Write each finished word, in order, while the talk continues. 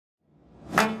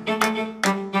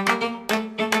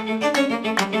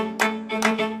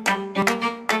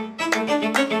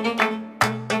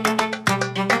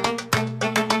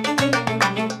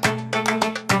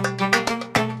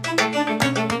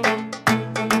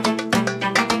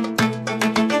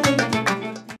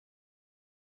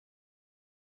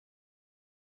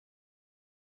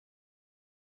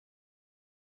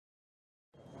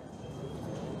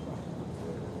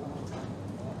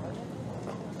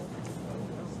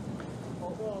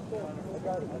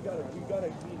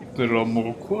There are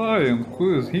more quiet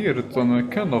clues here than a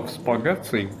can of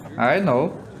spaghetti. I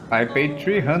know. I paid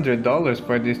 $300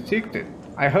 for this ticket.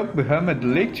 I hope Muhammed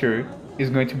lecture is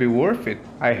going to be worth it.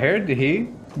 I heard he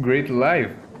great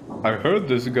live. I heard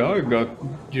this guy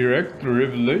got direct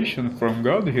revelation from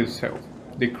God himself,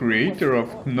 the creator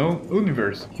of known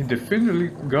universe. He definitely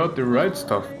got the right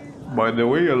stuff. By the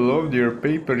way, I loved your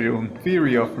paper on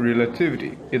theory of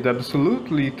relativity. It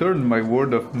absolutely turned my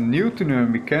world of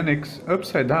Newtonian mechanics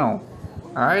upside down.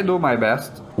 I do my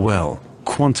best. Well,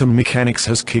 quantum mechanics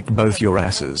has kicked both your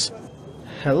asses.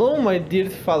 Hello my dear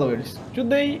followers,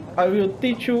 today I will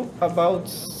teach you about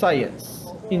science.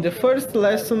 In the first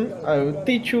lesson I will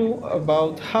teach you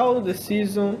about how the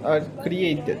seasons are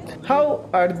created. How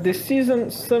are the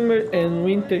seasons summer and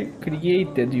winter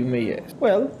created, you may ask?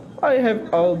 Well, I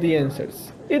have all the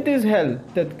answers. It is hell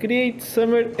that creates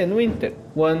summer and winter.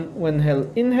 One when hell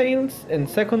inhales and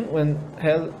second when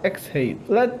hell exhales.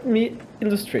 Let me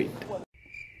illustrate.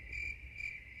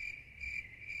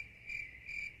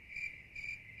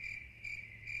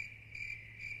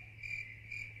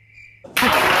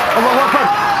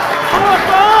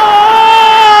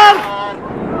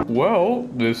 Well,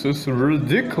 this is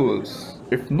ridiculous.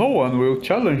 If no one will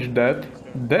challenge that,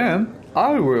 then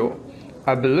I will.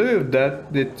 I believe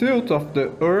that the tilt of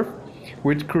the earth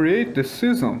would create the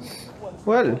seasons.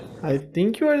 Well, I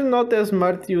think you are not as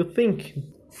smart you think.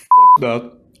 Fuck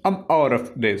that. I'm out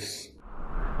of this.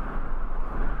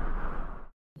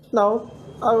 Now,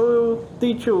 I will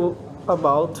teach you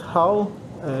about how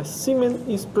semen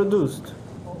is produced.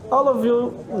 All of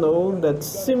you know that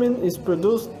semen is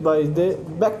produced by the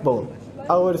backbone,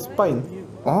 our spine.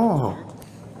 Oh.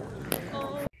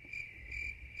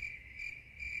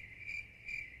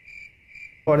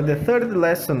 For the third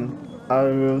lesson, I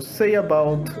will say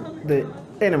about the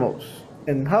animals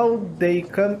and how they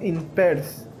come in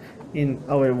pairs in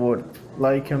our world,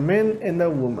 like a man and a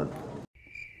woman.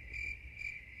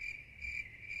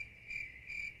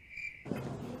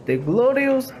 The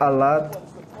glorious Allah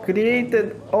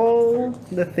created all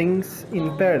the things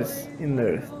in pairs in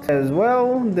earth, as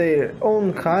well their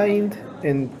own kind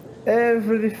and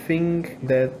everything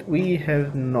that we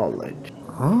have knowledge.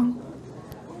 Huh?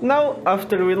 Now,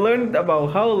 after we learned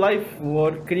about how life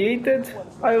was created,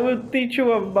 I will teach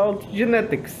you about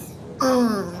genetics.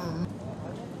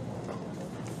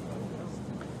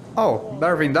 Oh,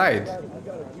 Darwin died.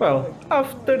 Well,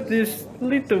 after this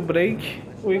little break,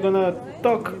 we're gonna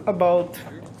talk about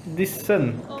the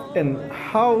sun and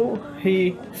how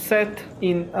he set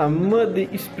in a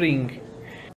muddy spring.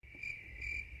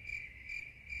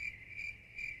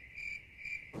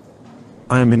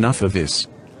 I am enough of this.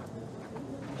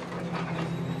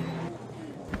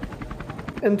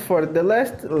 And for the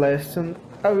last lesson,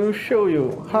 I will show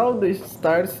you how the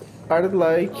stars are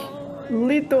like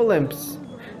little lamps,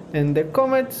 and the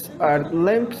comets are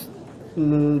lamps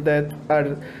that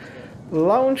are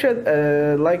launched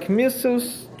like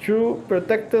missiles to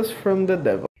protect us from the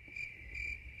devil.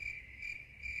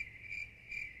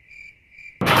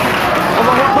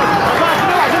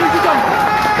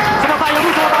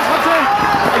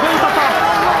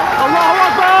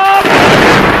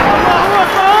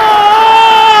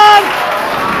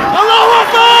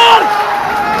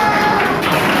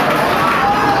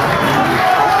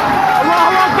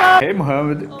 Hey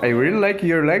Mohammed, I really like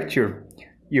your lecture.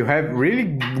 You have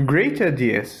really great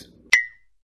ideas.